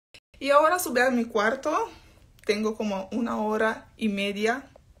Y ahora subí a mi cuarto. Tengo como 1 hora y media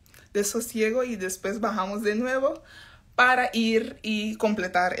de sosiego y después bajamos de nuevo para ir y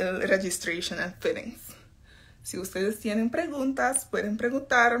completar el registration and fittings. Si ustedes tienen preguntas, pueden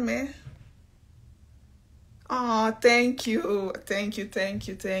preguntarme. Oh, thank you. Thank you, thank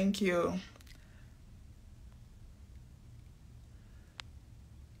you, thank you.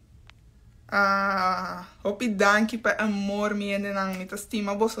 Hopi danki pa amor miende nang mita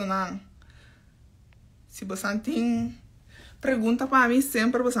estima boso nang. Si bosan ting pergunta para mim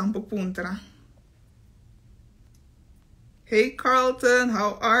sempre bosan pupuntra. Hey Carlton,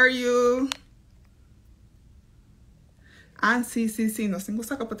 how are you? Sí, nós temos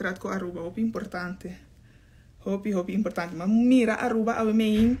que sacar com Aruba, hopi importante. Hopi importante. Mas mira, Aruba a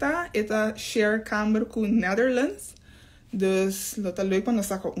meinta eta share camera com Netherlands. Dus dat is leuk, want dan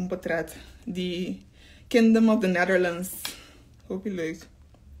zag ik een portret. Die Kingdom of the Netherlands. Hoop je leuk.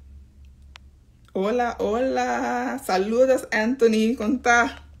 Hola, hola. Saludos, Anthony.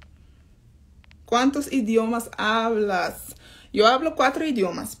 Conta. ¿Cuántos idiomas hablas? Yo hablo 4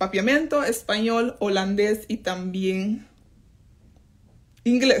 idiomas. Papiamento, español, holandés y también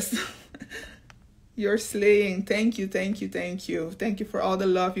inglés. You're slaying. Thank you, thank you, thank you. Thank you for all the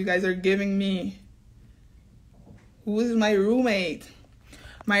love you guys are giving me. Who is my roommate?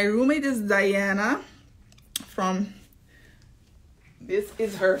 My roommate is Diana this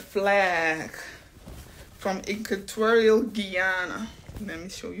is her flag from Equatorial Guyana. Let me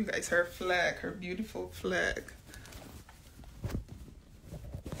show you guys her flag, her beautiful flag.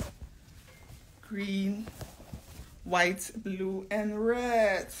 Green, white, blue, and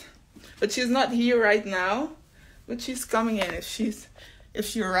red. But she's not here right now, but she's coming in. If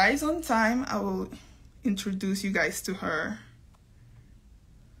she arrives on time, I will introduce you guys to her.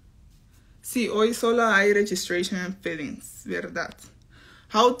 Sí, hoy solo hay registration and fittings, ¿verdad?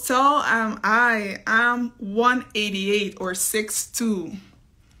 How tall am I? I'm 188 or 6'2".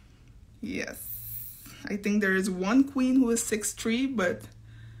 Yes. I think there is one queen who is 6'3", but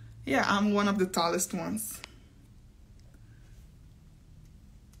yeah, I'm one of the tallest ones.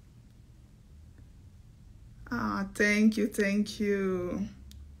 Thank you, thank you.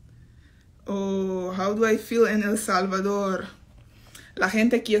 Oh, how do I feel in El Salvador? La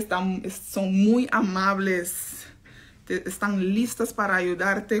gente aquí son muy amables. Están listas para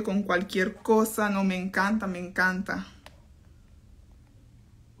ayudarte con cualquier cosa. No, me encanta, me encanta.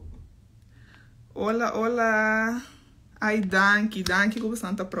 Hola, hola. Ay, dankie. Ik ben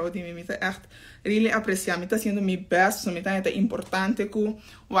bastante proud in me. Echt really apreciar. Me está haciendo mi best. Me está importante que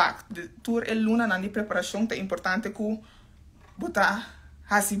de tour el luna na di preparación te importante que botar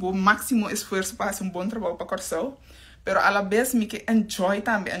assim o máximo esforço para fazer bom trabalho para Curacao. Pero a la vez me que enjoy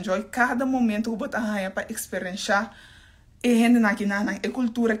também. Enjoy cada momento que botar para experienciar gente aqui na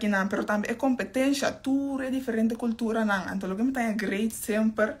cultura aqui na, pero também competência. Tudo é diferente cultura na. Então o que me está great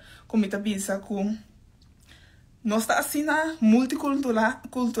sempre como me tá bisa com nós está assim na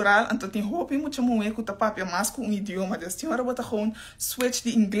multicultural, então tem roupa e muito muito que tá papia mais com um idioma. Dus tem hora botar gewoon switch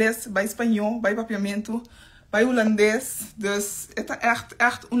de inglês bij espanhol, bij papiamento, bij holandês. Dus het is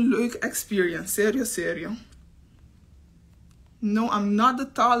echt een leuke experience. Serio. No, I'm not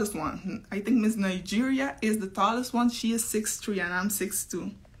the tallest one. I think Miss Nigeria is the tallest one. She is 6'3" and I'm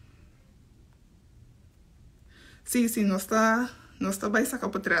 6'2". Sí, no está bij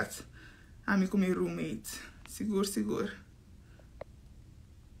sacar para trás. A mim com meu roommate. Seguro.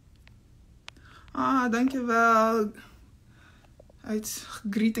 Dankjewel.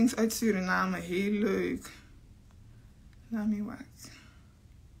 Greetings uit Suriname. Heel leuk. Laat me wat.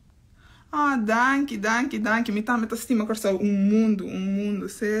 Dankie. Me tá estima Curacao mundo.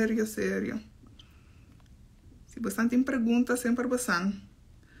 Sério. Se você tem perguntas, sempre você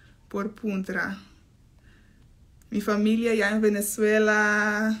por puntra. Mi familia ya en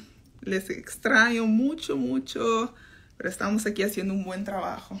Venezuela. Les extraño mucho, pero estamos aquí haciendo un buen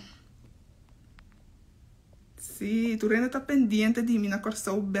trabajo. Sí, tu reina está pendiente de mí,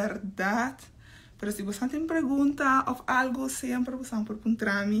 Curacao, ¿verdad? Pero si vos tienen pregunta o algo, siempre vos por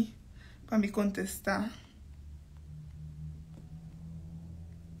puntrami para me contestar.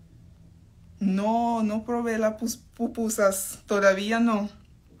 No probé las pupusas, todavía no.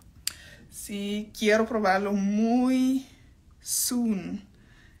 Sí, quiero probarlo muy soon.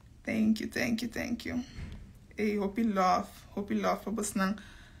 Thank you. Hey, hope you love. Pues nang,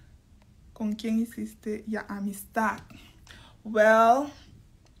 ¿con quién hiciste ya amistad? Well,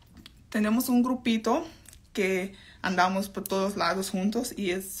 tenemos un grupito que andamos por todos lados juntos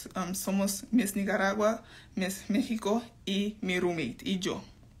y somos Miss Nicaragua, Miss México y mi roommate y yo.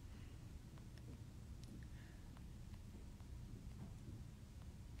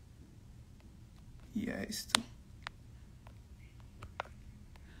 isto.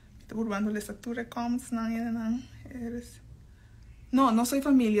 Mita burbando lectura comments nang eres. No, no soy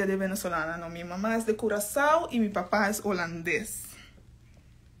familia de venezolana, no. Mi mamá es de Curazao y mi papá es holandés.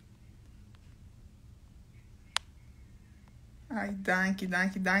 Ai,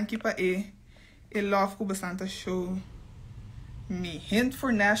 dankie pa e love ko bastante show me. Hint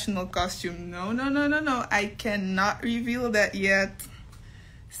for national costume. No. I cannot reveal that yet.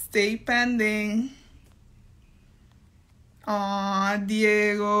 Stay pending. Oh,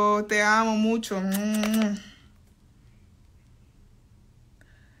 Diego, te amo mucho.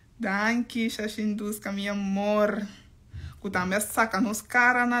 Dankie, Shashindusca, mi amor. Kutambia sacanos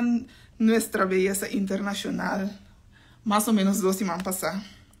cara na nuestra belleza internacional. Más o menos 2 semanas pasadas.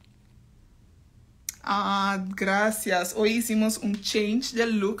 Gracias. Hoy hicimos un change de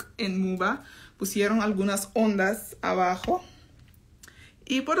look en Muba. Pusieron algunas ondas abajo.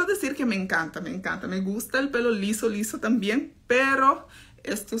 Y puedo decir que me encanta. Me gusta el pelo liso también. Pero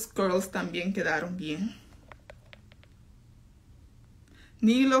estos curls también quedaron bien.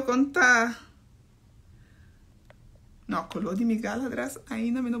 Ni lo conta. No, color de mi galadras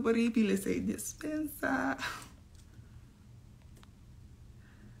ainda me no horrible se dispensa.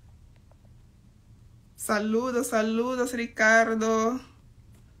 Saludos, Ricardo.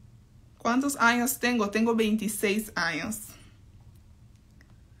 ¿Cuántos años tengo? Tengo 26 años.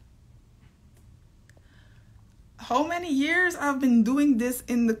 How many years I've been doing this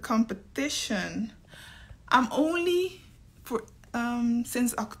in the competition? I'm only for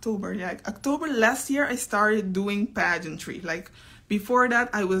since October. Like October last year I started doing pageantry. Like before that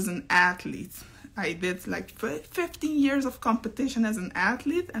I was an athlete. I did like 15 years of competition as an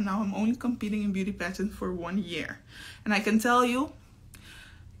athlete, and now I'm only competing in beauty pageants for 1 year. And I can tell you,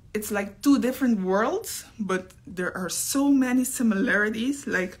 it's like 2 different worlds, but there are so many similarities.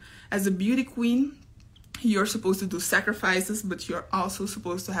 Like as a beauty queen, you're supposed to do sacrifices, but you're also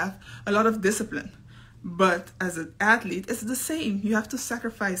supposed to have a lot of discipline. But as an athlete, it's the same. You have to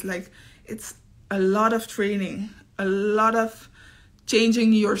sacrifice. Like it's a lot of training, a lot of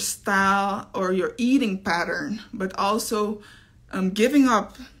changing your style or your eating pattern, but also giving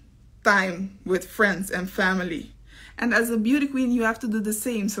up time with friends and family. And as a beauty queen, you have to do the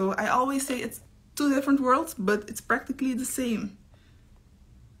same. So I always say it's 2 different worlds, but it's practically the same.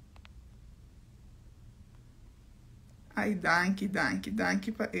 Ai, dankie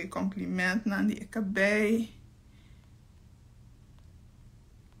pa e compliment Nandi Ekabay.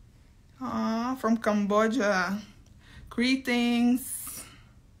 From Cambodia. Greetings.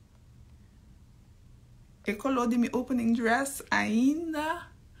 E color de mi opening dress ainda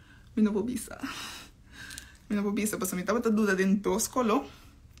mi não vou bisa. Porque me estava dúvida de 2 color.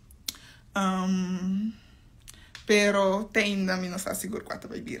 Pero te ainda mi não está seguro quanto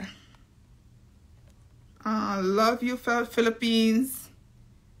vai vir. Love you, Philippines.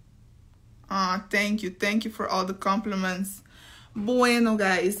 Thank you for all the compliments. Bueno,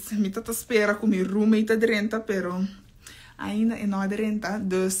 guys, mi tata spera com mi roommate aderenta, pero ainda é não aderenta.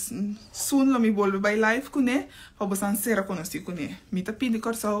 Dus, soon lo mi volve bij live com ne, pa bosan sera conosci com ne. Mi ta pidi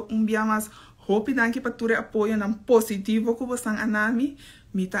corso dia mas hopi danke pa ture apoio nam positivo com bosan anami.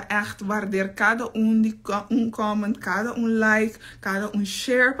 Mi ta echt waardeer cada comment, cada like, cada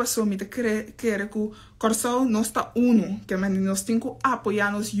share, pa so mi ta quere ku corso nosta que mani nos tinko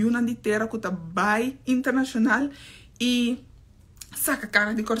apoianos yuna di terra ku ta bai internacional e saca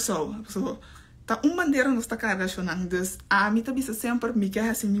cara de corso. So, tá bandeira nos tá cara chonang. Dus mi ta bisa sempre mi quer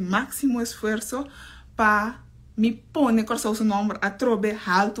assim mi máximo esforço pa mi pone corso su nombre a trobe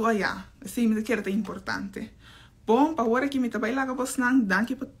alto allá. Assim mi ta quer importante. Bom, pa agora que mi ta vai laga bosnang,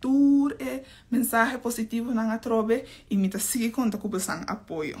 danke pa tur e mensaje positivo nang a trobe e mi ta sige conta ku bosang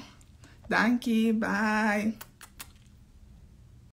apoio. Danke, bye.